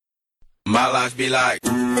My life be like,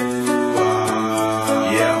 yeah.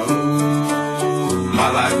 My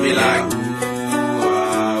life be like,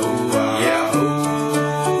 yeah.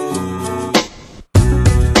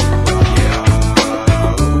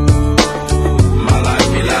 My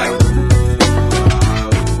life be like,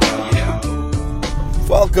 yeah.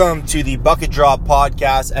 Welcome to the Bucket Drop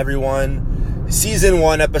Podcast, everyone. Season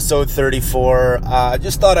 1, episode 34. I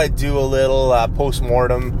just thought I'd do a little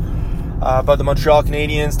post-mortem about the Montreal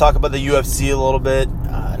Canadiens, talk about the UFC a little bit.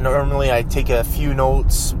 Normally I take a few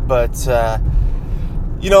notes, but,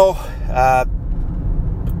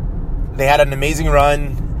 they had an amazing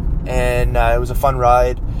run, and it was a fun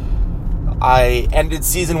ride. I ended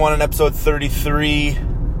season 1 on episode 33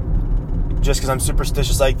 just because I'm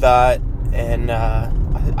superstitious like that, and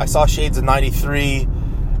I saw shades of 93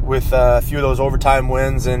 with a few of those overtime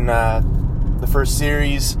wins in the first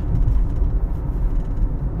series.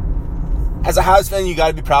 As a Habs fan, you got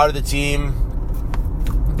to be proud of the team.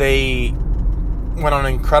 They went on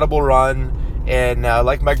an incredible run, and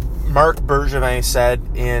like Marc Bergevin said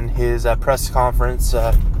in his press conference,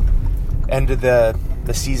 end of the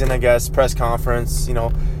season, I guess, press conference,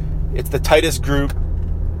 it's the tightest group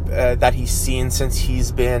that he's seen since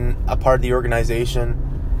he's been a part of the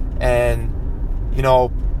organization. And,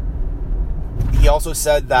 he also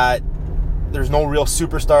said that there's no real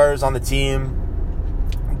superstars on the team,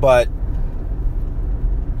 but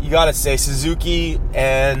you got to say Suzuki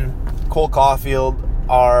and Cole Caulfield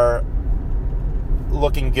are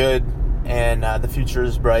looking good, and the future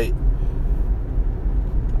is bright.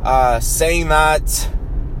 Saying that,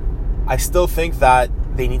 I still think that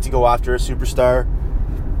they need to go after a superstar.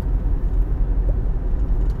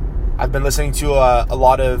 I've been listening to a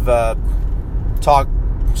lot of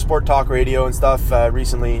sport talk radio and stuff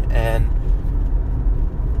recently, and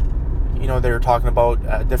they were talking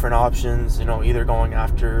about different options, either going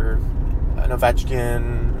after an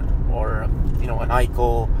Ovechkin or, an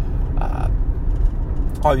Eichel.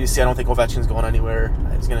 Obviously, I don't think Ovechkin's going anywhere.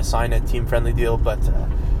 He's going to sign a team-friendly deal, but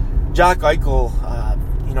Jack Eichel,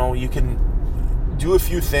 you can do a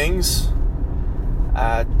few things,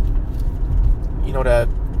 to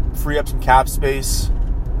free up some cap space.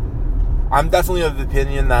 I'm definitely of the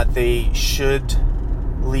opinion that they should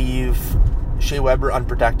leave Shea Weber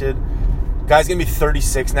unprotected. Guy's going to be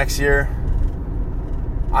 36 next year.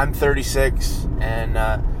 I'm 36, and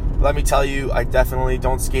let me tell you, I definitely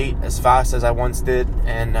don't skate as fast as I once did,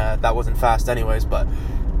 and that wasn't fast anyways, but,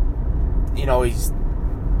 he's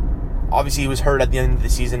obviously he was hurt at the end of the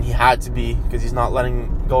season. He had to be, because he's not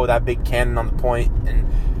letting go of that big cannon on the point, and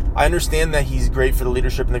I understand that he's great for the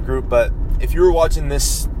leadership in the group, but if you were watching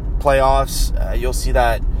this playoffs, you'll see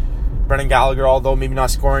that Brendan Gallagher, although maybe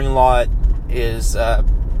not scoring a lot, is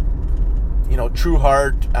true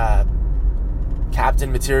heart,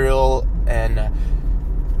 captain material, and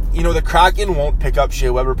the Kraken won't pick up Shea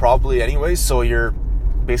Weber probably anyways, so you're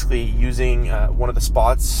basically using one of the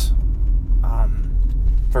spots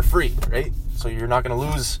for free, right? So you're not going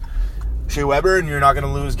to lose Shea Weber, and you're not going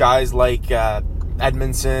to lose guys like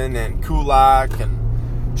Edmondson and Kulak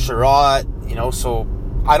and Sherratt, so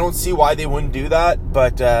I don't see why they wouldn't do that,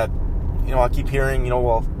 but I keep hearing, it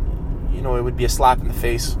would be a slap in the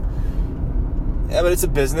face. Yeah, but it's a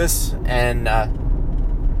business, and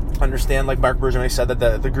understand, like Marc Bergevin said,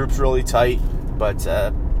 that the group's really tight, but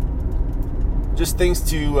just things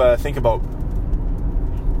to think about.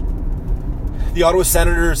 The Ottawa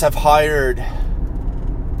Senators have hired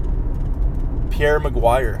Pierre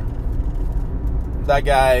Mcguire. That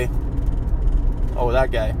guy.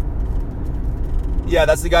 Yeah,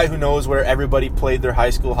 that's the guy who knows where everybody played their high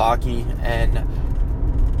school hockey, and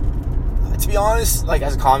to be honest, like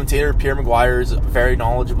as a commentator, Pierre Mcguire is very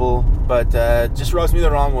knowledgeable, but just rubs me the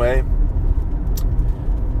wrong way.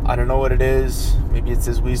 I don't know what it is. Maybe it's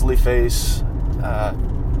his Weasley face. I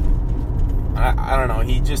don't know.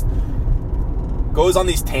 He just goes on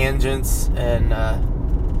these tangents, and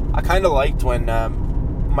I kind of liked when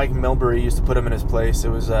Mike Milbury used to put him in his place. It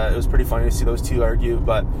was pretty funny to see those two argue,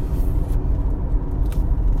 but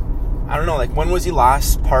I don't know, like, when was he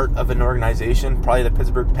last part of an organization? Probably the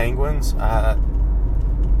Pittsburgh Penguins.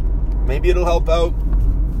 Maybe it'll help out.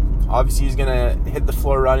 Obviously, he's going to hit the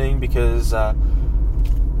floor running because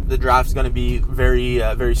the draft's going to be very,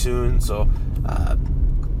 very soon. So,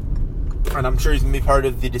 and I'm sure he's going to be part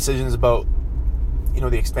of the decisions about,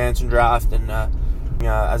 the expansion draft, and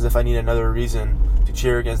as if I need another reason to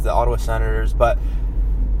cheer against the Ottawa Senators. But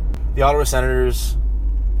the Ottawa Senators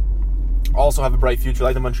also have a bright future,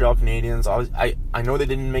 like the Montreal Canadiens. I know they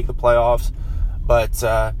didn't make the playoffs, but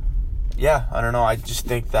I don't know. I just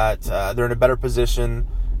think that they're in a better position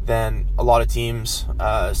than a lot of teams,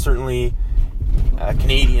 certainly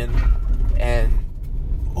Canadian, and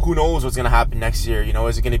who knows what's going to happen next year.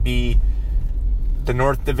 Is it going to be the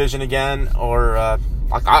North Division again, or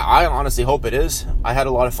I honestly hope it is. I had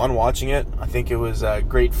a lot of fun watching it. I think it was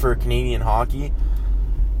great for Canadian hockey,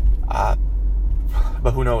 but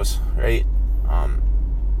who knows, right?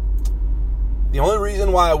 The only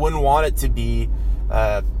reason why I wouldn't want it to be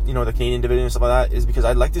the Canadian division and stuff like that is because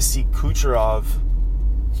I'd like to see Kucherov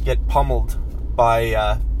get pummeled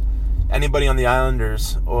by anybody on the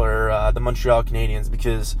Islanders or the Montreal Canadiens,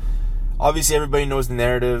 because obviously everybody knows the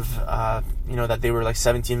narrative, that they were like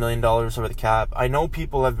 $17 million over the cap. I know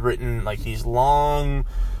people have written like these long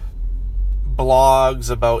blogs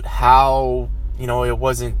about how, it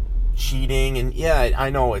wasn't cheating, and yeah, I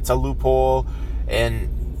know it's a loophole, and,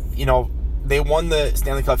 they won the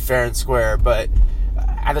Stanley Cup fair and square, but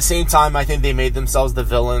at the same time, I think they made themselves the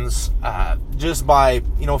villains just by,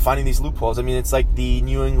 finding these loopholes. I mean, it's like the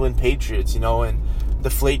New England Patriots, and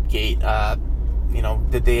Deflategate.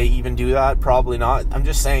 Did they even do that? Probably not. I'm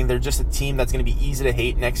just saying they're just a team that's going to be easy to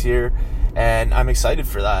hate next year, and I'm excited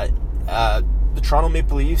for that. The Toronto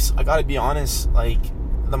Maple Leafs, I got to be honest, like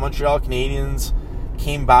the Montreal Canadiens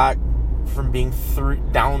came back from being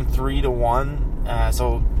down 3-1,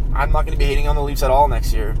 so I'm not going to be hating on the Leafs at all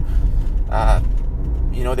next year.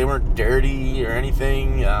 They weren't dirty or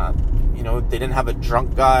anything. They didn't have a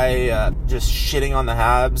drunk guy just shitting on the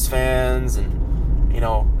Habs fans and,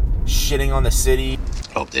 shitting on the city.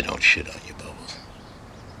 Hope they don't shit on you, Bubbles.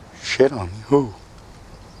 Shit on me? Who?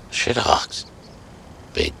 Shithawks.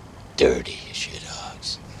 Big, dirty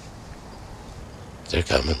shithawks. They're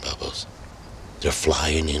coming, Bubbles. They're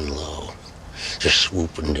flying in low. They're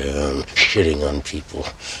swooping down, shitting on people,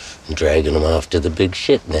 and dragging them off to the big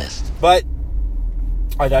shit nest. But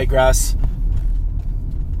I digress.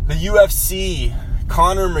 The UFC,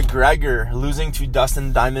 Conor McGregor losing to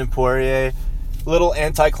Dustin Diamond Poirier, little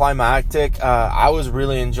anticlimactic. I was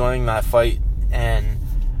really enjoying that fight, and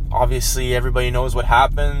obviously everybody knows what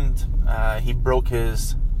happened. He broke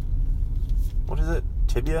his,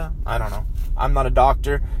 tibia? I don't know. I'm not a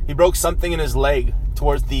doctor. He broke something in his leg,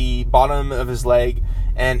 towards the bottom of his leg,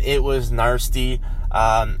 and it was nasty.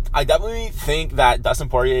 I definitely think that Dustin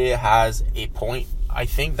Poirier has a point. I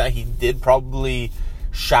think that he did probably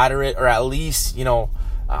shatter it, or at least,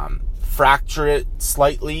 fracture it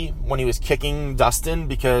slightly when he was kicking Dustin,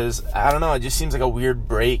 because, I don't know, it just seems like a weird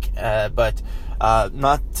break, but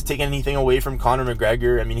not to take anything away from Conor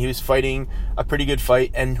McGregor. I mean, he was fighting a pretty good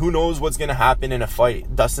fight, and who knows what's going to happen in a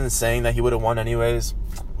fight. Dustin's saying that he would have won anyways.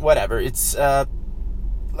 Whatever. It's,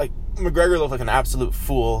 McGregor looked like an absolute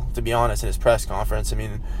fool, to be honest, in his press conference. I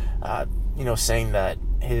mean, saying that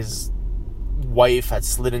his wife had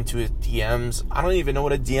slid into his DMs. I don't even know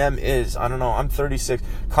what a DM is. I don't know. I'm 36.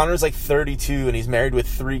 Conor's like 32, and he's married with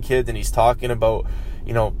 3 kids, and he's talking about,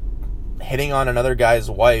 hitting on another guy's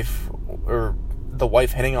wife, or the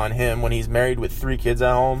wife hitting on him when he's married with 3 kids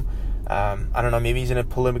at home. I don't know. Maybe he's in a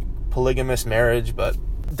polygamous marriage, but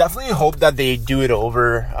definitely hope that they do it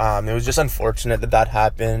over. It was just unfortunate that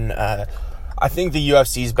happened. I think the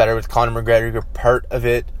UFC is better with Conor McGregor part of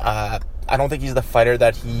it. I don't think he's the fighter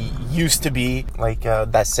that he used to be. Like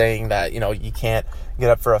that saying that, you can't get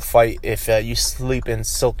up for a fight if you sleep in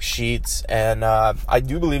silk sheets. And I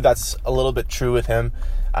do believe that's a little bit true with him.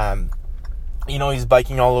 He's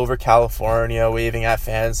biking all over California, waving at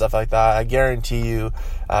fans, stuff like that. I guarantee you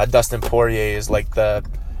Dustin Poirier is like the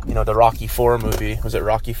Rocky 4 movie. Was it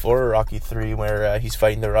Rocky 4 or Rocky 3 where he's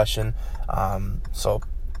fighting the Russian? So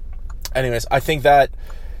anyways, I think that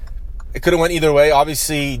it could have went either way.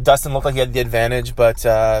 Obviously, Dustin looked like he had the advantage, but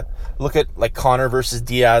look at like Conor versus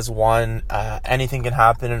Diaz 1. Anything can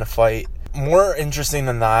happen in a fight. More interesting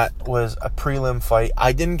than that was a prelim fight.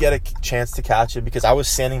 I didn't get a chance to catch it because I was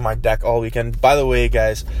sanding my deck all weekend. By the way,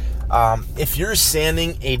 guys, if you're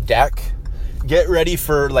sanding a deck, get ready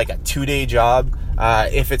for like a 2-day job.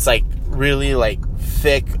 If it's like really like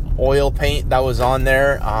thick oil paint that was on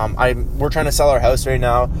there, we're trying to sell our house right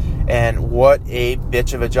now, and what a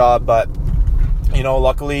bitch of a job. But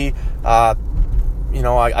luckily, I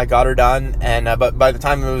got her done, and but by the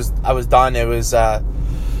time I was done, it was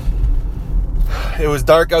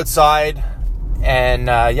dark outside, and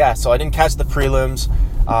so I didn't catch the prelims.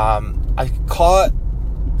 I caught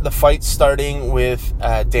the fight starting with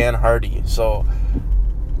Dan Hardy, so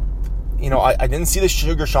I didn't see the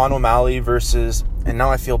Sugar Sean O'Malley versus, and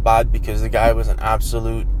now I feel bad because the guy was an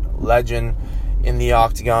absolute legend in the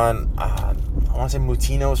octagon. I want to say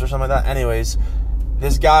Mutinos or something like that. Anyways,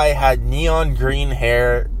 this guy had neon green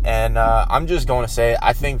hair, and I'm just going to say,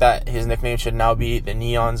 I think that his nickname should now be the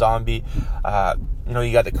Neon Zombie.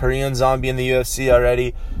 You got the Korean Zombie in the UFC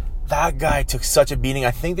already. That guy took such a beating.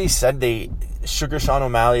 I think they said Sugar Sean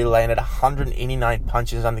O'Malley landed 189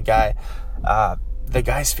 punches on the guy. The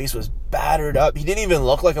guy's face was battered up. He didn't even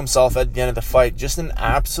look like himself at the end of the fight. Just an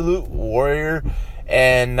absolute warrior.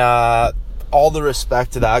 And all the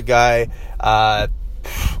respect to that guy.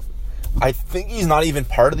 I think he's not even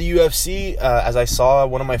part of the UFC. As I saw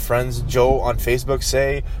one of my friends, Joe, on Facebook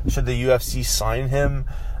say, should the UFC sign him?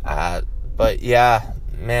 But yeah,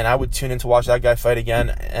 man, I would tune in to watch that guy fight again.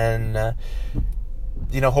 And,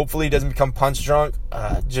 hopefully he doesn't become punch drunk.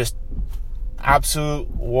 Just absolute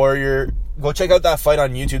warrior. Go check out that fight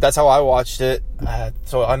on YouTube. That's how I watched it.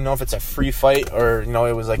 So I don't know if it's a free fight or,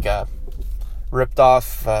 it was like a ripped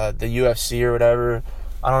off the UFC or whatever.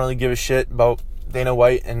 I don't really give a shit about Dana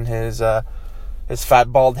White and his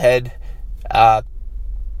fat bald head. But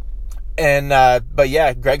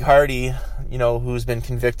yeah, Greg Hardy, who's been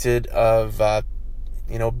convicted of,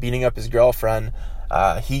 beating up his girlfriend,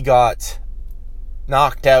 he got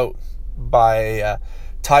knocked out by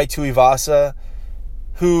Tai Tuivasa,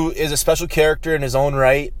 who is a special character in his own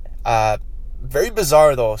right. Very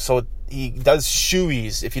bizarre, though. So he does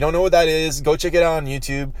shoeies. If you don't know what that is, go check it out on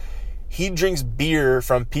YouTube. He drinks beer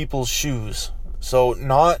from people's shoes. So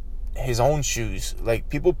not his own shoes. Like,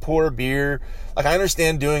 people pour beer. Like, I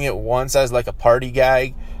understand doing it once as like a party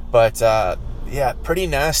gag, but yeah, pretty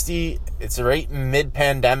nasty. It's right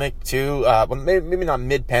mid-pandemic too. Well, maybe not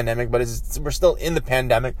mid-pandemic, but we're still in the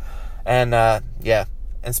pandemic. And yeah.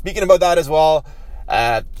 And speaking about that as well,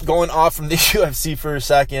 going off from the UFC for a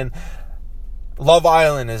second, Love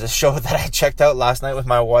Island is a show that I checked out last night with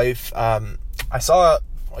my wife. I saw,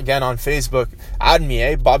 again on Facebook, add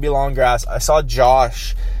me, Bobby Longgrass. I saw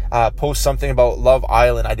Josh post something about Love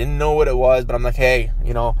Island. I didn't know what it was, but I'm like, hey,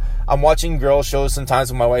 I'm watching girl shows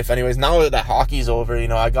sometimes with my wife anyways. Now that hockey's over,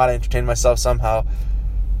 I gotta entertain myself somehow.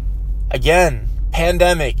 Again,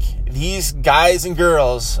 pandemic. These guys and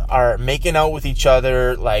girls are making out with each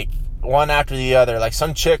other, like, one after the other. Like,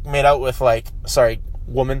 some chick made out with,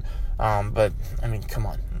 woman. But, I mean, come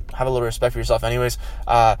on. Have a little respect for yourself anyways.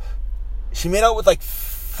 She made out with,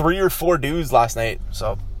 3 or 4 dudes last night.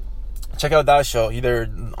 So, check out that show.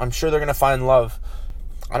 I'm sure they're going to find love.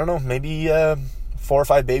 I don't know. Maybe 4 or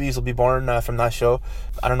 5 babies will be born from that show.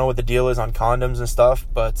 I don't know what the deal is on condoms and stuff.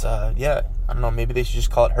 But, yeah. I don't know. Maybe they should just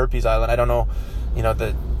call it Herpes Island. I don't know,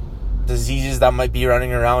 the diseases that might be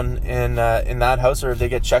running around in that house, or if they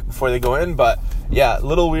get checked before they go in. But, yeah, a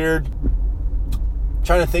little weird.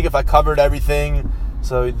 Trying to think if I covered everything.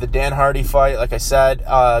 So the Dan Hardy fight, like I said,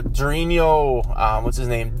 Dorino, what's his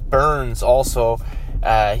name? Burns also.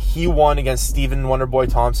 He won against Stephen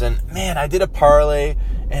Wonderboy Thompson. Man, I did a parlay,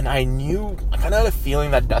 and I kind of had a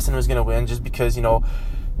feeling that Dustin was going to win, just because,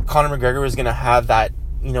 Conor McGregor was going to have that,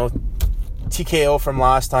 TKO from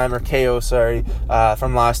last time, or KO, sorry,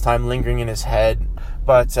 from last time lingering in his head.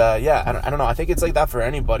 But, yeah, I don't know. I think it's like that for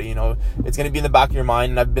anybody, It's going to be in the back of your mind.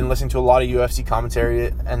 And I've been listening to a lot of UFC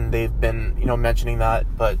commentary, and they've been, mentioning that.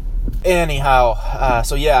 But anyhow,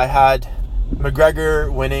 so yeah, I had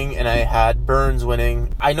McGregor winning, and I had Burns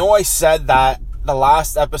winning. I know I said that the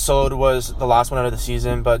last episode was the last one out of the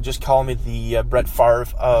season, but just call me the Brett Favre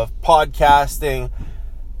of podcasting.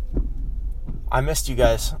 I missed you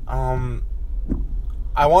guys.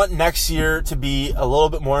 I want next year to be a little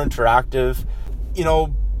bit more interactive.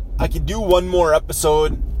 I could do one more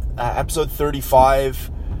episode, episode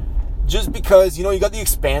 35, just because, you got the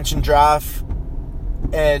expansion draft,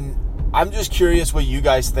 and I'm just curious what you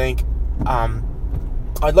guys think.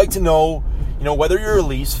 I'd like to know, whether you're a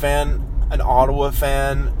Leafs fan, an Ottawa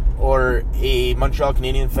fan, or a Montreal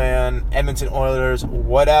Canadiens fan, Edmonton Oilers,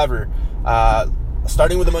 whatever.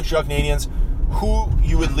 Starting with the Montreal Canadiens, who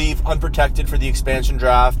you would leave unprotected for the expansion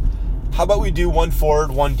draft. How about we do one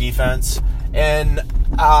forward, one defense? And,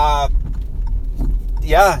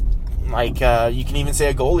 yeah, you can even say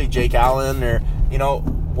a goalie, Jake Allen, or,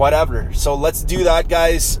 whatever. So let's do that,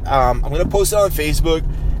 guys. I'm going to post it on Facebook,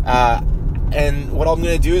 and what I'm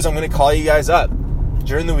going to do is I'm going to call you guys up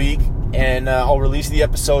during the week, and I'll release the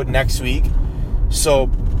episode next week. So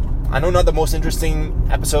I know not the most interesting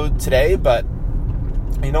episode today, but,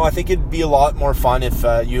 I think it'd be a lot more fun if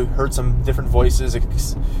you heard some different voices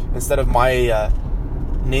instead of my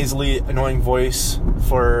nasally annoying voice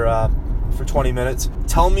for 20 minutes.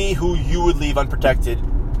 Tell me who you would leave unprotected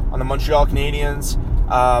on the Montreal Canadiens,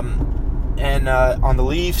 and on the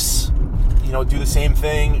Leafs, do the same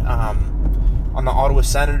thing. On the Ottawa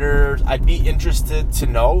Senators, I'd be interested to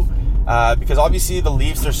know, because obviously the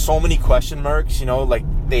Leafs, there's so many question marks,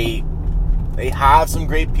 they have some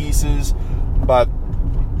great pieces, but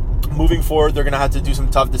moving forward, they're going to have to do some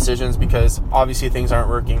tough decisions because obviously things aren't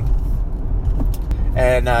working.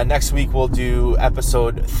 And next week we'll do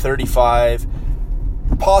episode 35,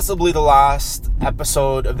 possibly the last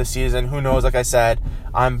episode of the season. Who knows? Like I said,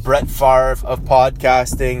 I'm Brett Favre of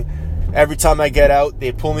podcasting. Every time I get out,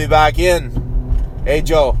 they pull me back in. Hey,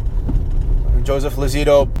 Joe. Joseph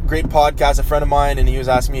Lozito, great podcast, a friend of mine, and he was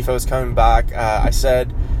asking me if I was coming back. I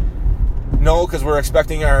said no, because we're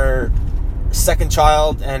expecting our second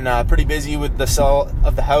child and pretty busy with the sale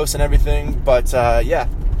of the house and everything. But yeah,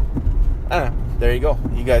 I don't know. There you go.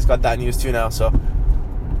 You guys got that news too now. So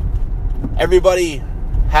everybody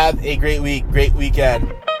have a great week, great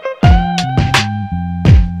weekend.